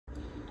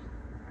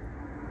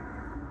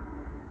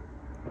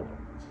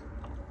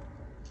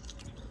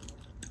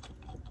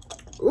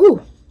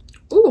Ooh,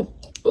 ooh,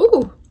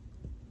 ooh.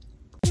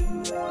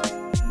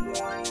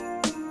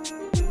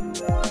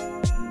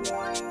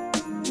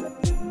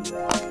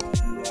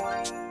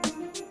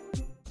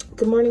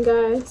 Good morning,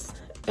 guys,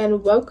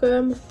 and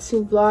welcome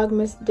to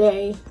Vlogmas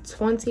Day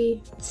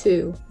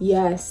 22.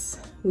 Yes,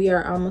 we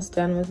are almost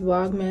done with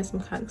Vlogmas. I'm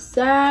kind of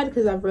sad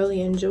because I've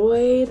really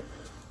enjoyed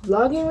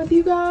vlogging with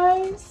you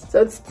guys.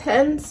 So it's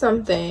 10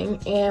 something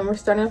and we're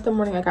starting off the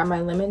morning. I got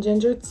my lemon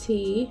ginger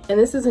tea, and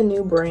this is a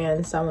new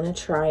brand, so I want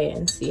to try it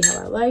and see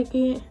how I like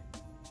it.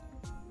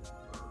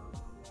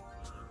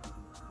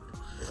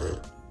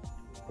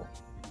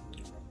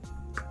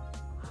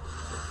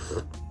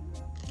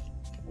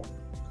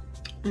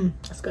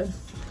 That's good.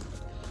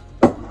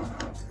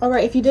 All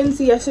right, if you didn't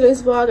see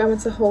yesterday's vlog, I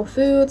went to Whole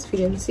Foods. If you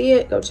didn't see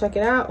it, go check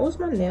it out. Oh, is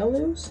my nail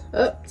loose?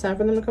 Oh, time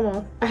for them to come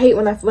off. I hate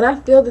when I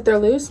feel that they're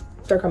loose,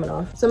 they're coming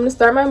off. So I'm gonna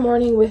start my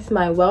morning with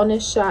my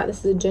wellness shot.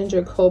 This is a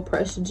ginger cold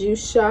pressed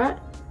juice shot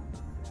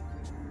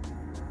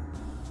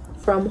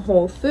from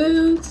Whole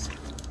Foods.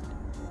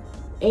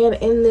 And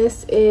in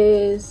this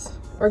is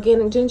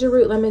organic ginger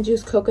root, lemon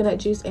juice, coconut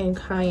juice, and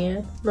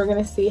cayenne. We're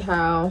gonna see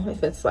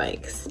if it's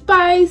like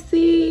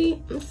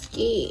spicy. I'm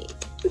scared.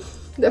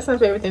 That's my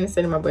favorite thing to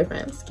say to my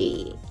boyfriend. I'm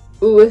scared.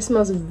 Ooh, it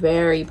smells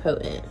very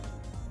potent.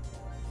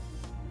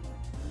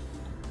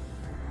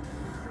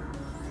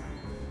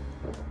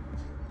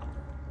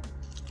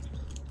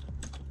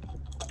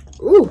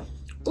 Ooh,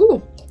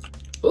 ooh,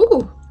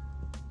 ooh.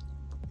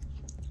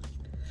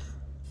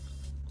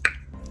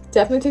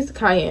 Definitely tastes the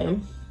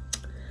cayenne.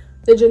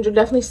 The ginger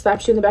definitely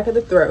slaps you in the back of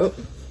the throat.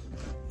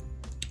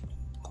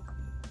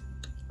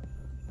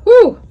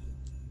 Whew.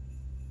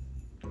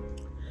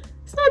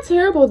 It's not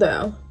terrible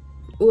though.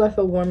 Ooh, I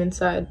feel warm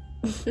inside.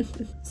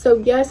 So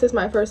yes, it's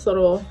my first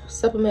little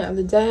supplement of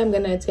the day. I'm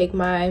gonna take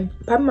probably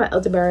my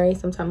elderberry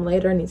sometime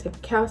later. I need to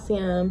take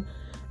calcium.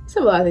 I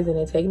have a lot of things I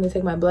need to take. I need to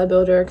take my blood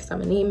builder because I'm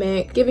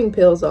anemic. Giving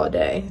pills all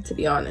day, to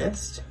be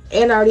honest.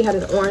 And I already had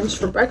an orange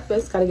for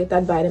breakfast. Gotta get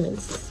that vitamin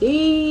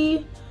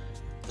C.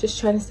 Just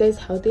trying to stay as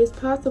healthy as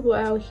possible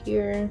out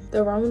here.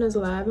 The Rona's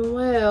alive and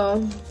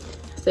well.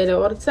 I say that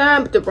all the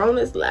time, but the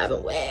Rona's alive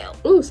and well.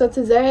 Ooh, so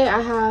today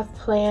I have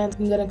planned,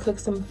 I'm gonna cook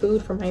some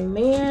food for my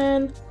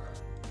man.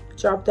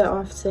 Drop that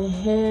off to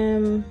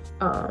him.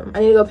 I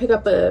need to go pick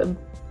up a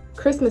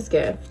Christmas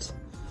gift.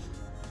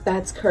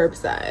 That's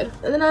curbside.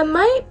 And then I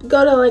might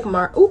go to like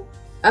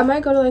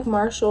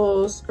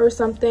Marshall's or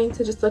something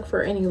to just look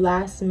for any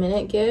last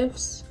minute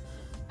gifts.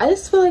 I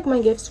just feel like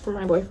my gifts for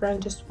my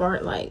boyfriend just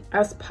weren't like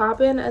as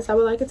poppin' as I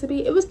would like it to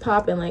be. It was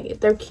poppin', like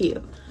they're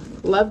cute.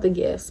 Love the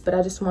gifts, but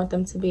I just want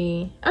them to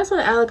be, I just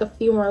want to add like a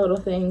few more little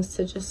things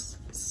to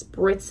just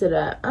spritz it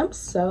up. I'm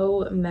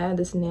so mad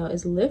this nail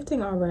is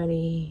lifting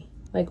already.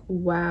 Like,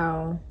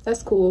 wow,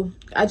 that's cool.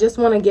 I just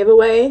want a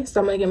giveaway, so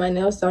I'm gonna get my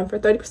nails done for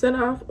 30%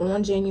 off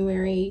on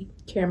January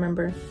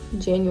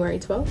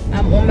 12th.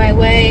 I'm on my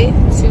way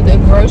to the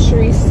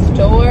grocery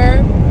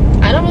store.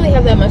 I don't really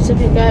have that much to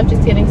pick up,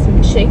 just getting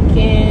some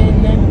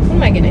chicken. What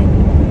am I getting?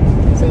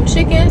 Some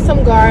chicken,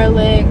 some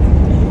garlic,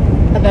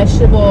 a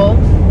vegetable.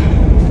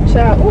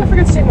 Oh, I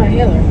forgot to take my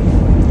inhaler.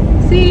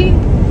 See,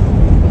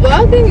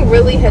 vlogging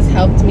really has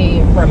helped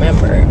me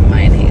remember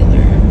my inhaler.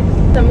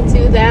 So I'm gonna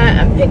do that.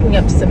 I'm picking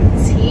up some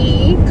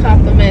tea,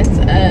 compliments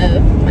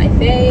of my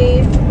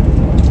fave.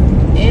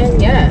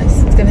 And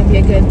yes, it's gonna be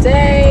a good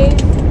day.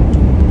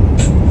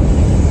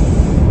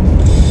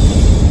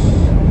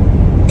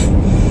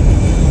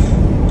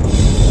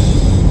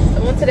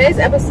 Today's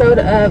episode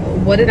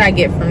of What Did I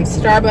Get from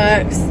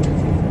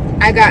Starbucks?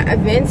 I got a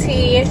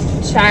venti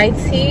chai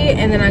tea,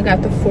 and then I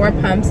got the 4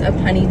 pumps of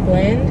honey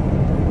blend.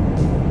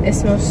 It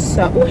smells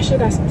so, oh, I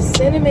should have got some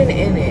cinnamon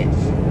in it.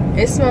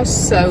 It smells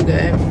so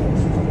good.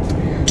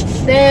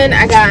 Then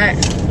I got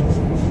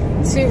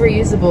 2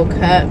 reusable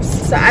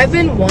cups. So I've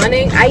been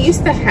wanting, I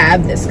used to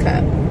have this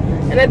cup,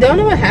 and I don't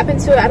know what happened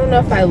to it. I don't know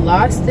if I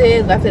lost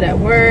it, left it at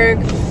work,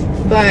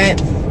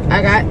 but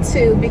I got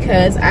 2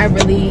 because I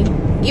really,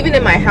 even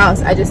in my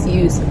house, I just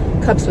use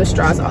cups with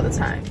straws all the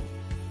time.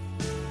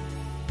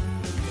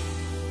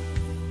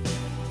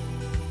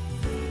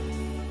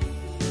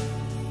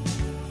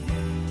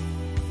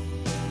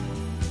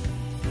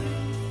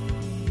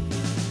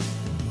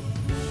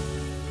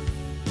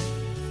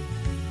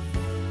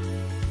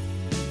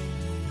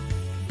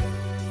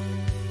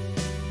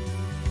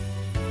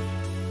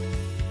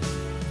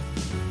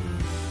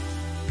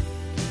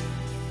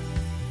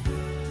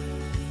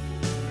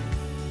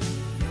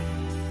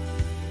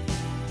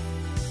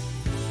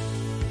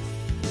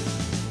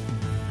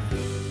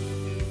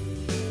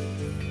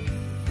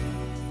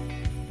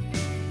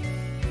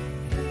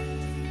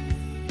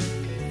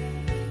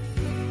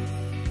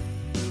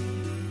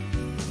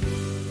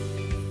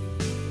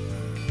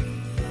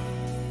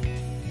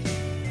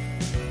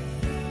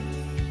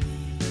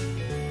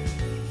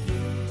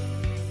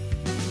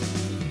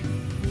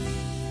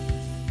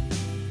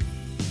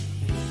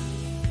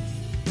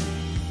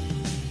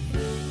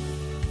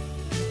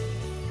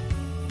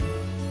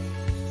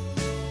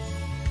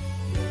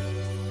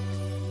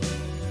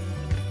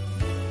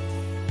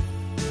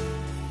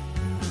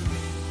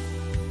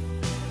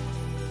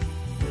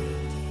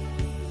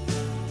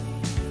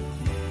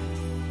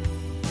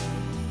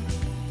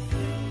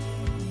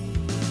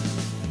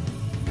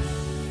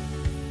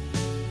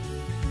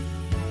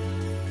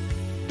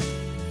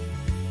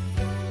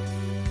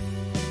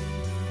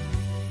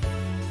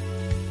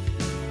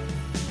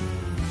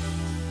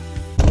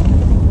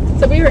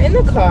 we are in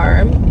the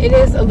car. It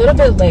is a little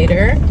bit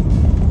later.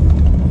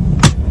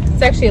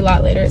 It's actually a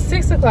lot later. It's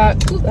 6 o'clock.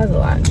 Ooh, that's a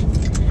lot.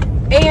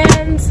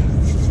 And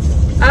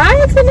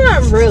I did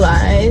not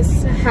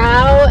realize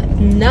how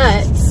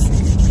nuts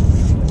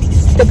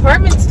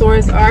department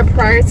stores are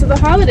prior to the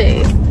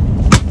holidays.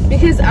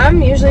 Because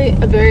I'm usually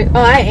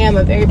I am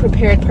a very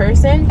prepared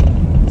person.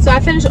 So I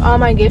finish all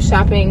my gift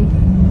shopping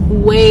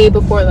way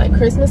before like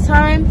Christmas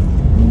time.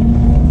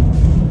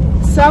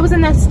 So I was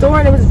in that store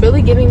and it was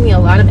really giving me a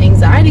lot of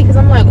anxiety because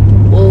I'm like,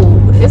 whoa,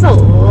 there's a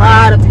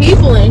lot of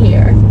people in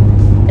here.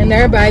 And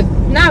everybody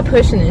not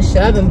pushing and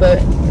shoving, but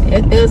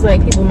it feels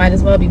like people might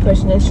as well be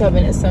pushing and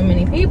shoving at so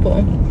many people.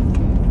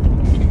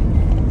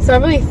 So it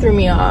really threw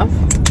me off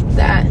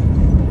that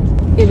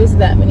it was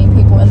that many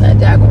people in that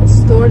daggone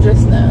store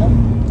just now.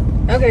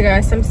 Okay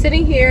guys, so I'm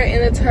sitting here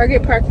in the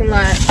Target parking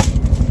lot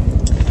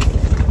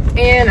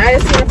and I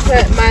just want to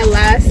put my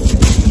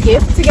last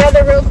gift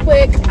together real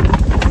quick.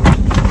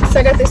 So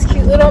I got this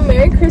cute little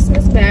Merry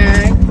Christmas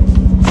bag.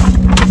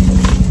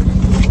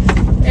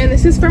 And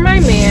this is for my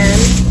man,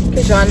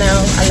 because y'all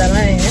know I love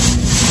my man.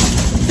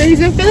 So he's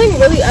been feeling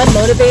really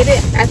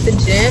unmotivated at the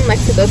gym,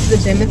 like to go to the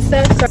gym and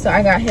stuff. So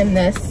I got him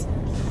this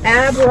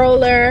ab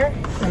roller.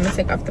 I'm gonna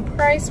take off the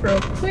price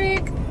real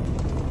quick.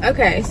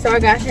 Okay, so I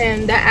got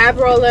him the ab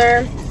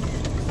roller,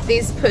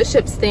 these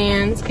push-up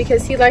stands,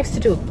 because he likes to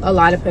do a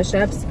lot of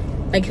push-ups.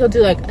 Like he'll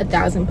do like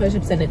 1,000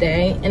 push-ups in a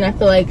day, and I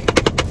feel like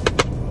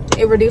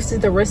it reduces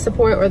the wrist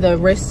support, or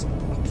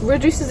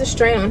reduces the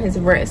strain on his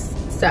wrist.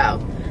 So,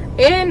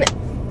 and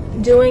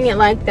doing it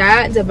like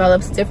that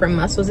develops different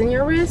muscles in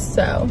your wrist,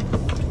 so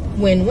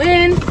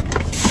win-win.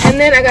 And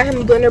then I got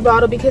him a blender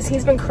bottle because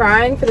he's been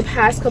crying for the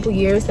past couple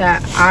years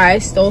that I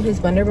stole his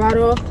blender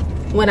bottle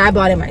when I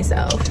bought it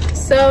myself.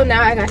 So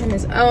now I got him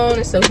his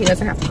own so he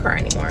doesn't have to cry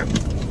anymore.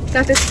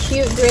 Got this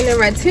cute green and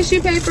red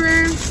tissue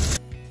paper.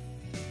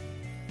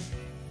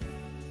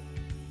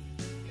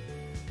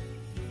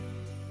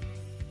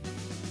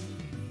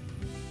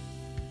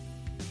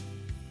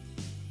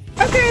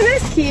 Okay,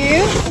 that's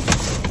cute.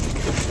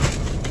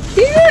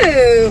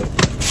 Cute.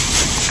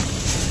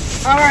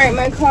 Alright,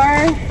 my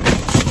car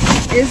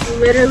is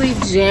literally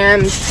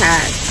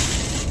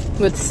jam-packed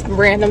with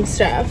random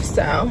stuff,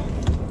 so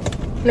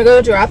I'm gonna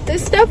go drop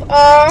this stuff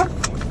off.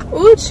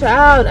 Ooh,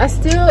 child,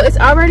 it's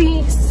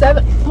already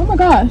 7. Oh my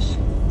gosh,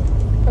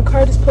 my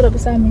car just pulled up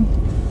beside me.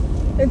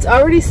 It's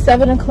already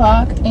 7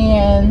 o'clock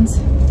and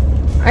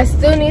I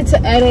still need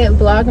to edit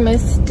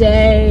Vlogmas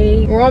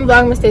Day. We're on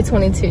Vlogmas Day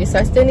 22, so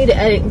I still need to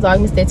edit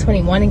Vlogmas Day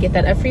 21 and get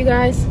that up for you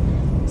guys.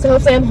 So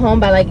hopefully I'm home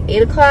by like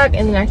 8 o'clock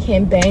and then I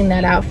can bang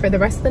that out for the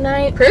rest of the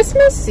night.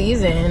 Christmas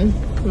season,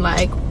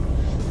 like,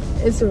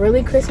 it's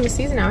really Christmas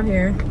season out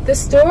here. The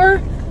store,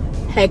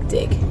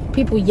 hectic.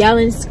 People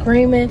yelling,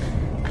 screaming,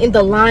 and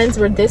the lines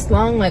were this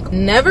long, like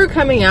never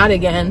coming out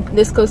again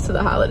this close to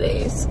the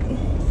holidays.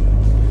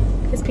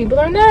 Because people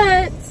are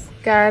nuts.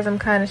 Guys, I'm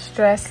kind of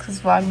stressed because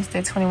Vlogmas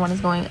Day 21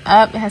 is going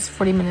up. It has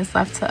 40 minutes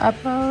left to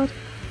upload.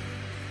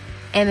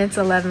 And it's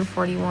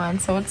 11:41,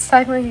 so it's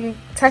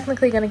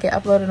technically gonna get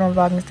uploaded on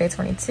Vlogmas Day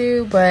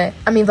 22, but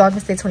I mean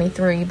Vlogmas Day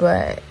 23,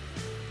 but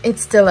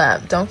it's still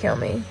up. Don't kill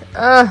me.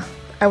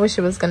 I wish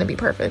it was gonna be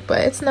perfect,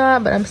 but it's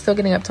not. But I'm still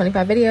getting up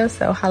 25 videos,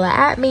 so holla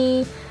at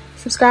me.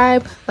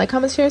 Subscribe, like,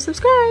 comment, share,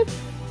 subscribe.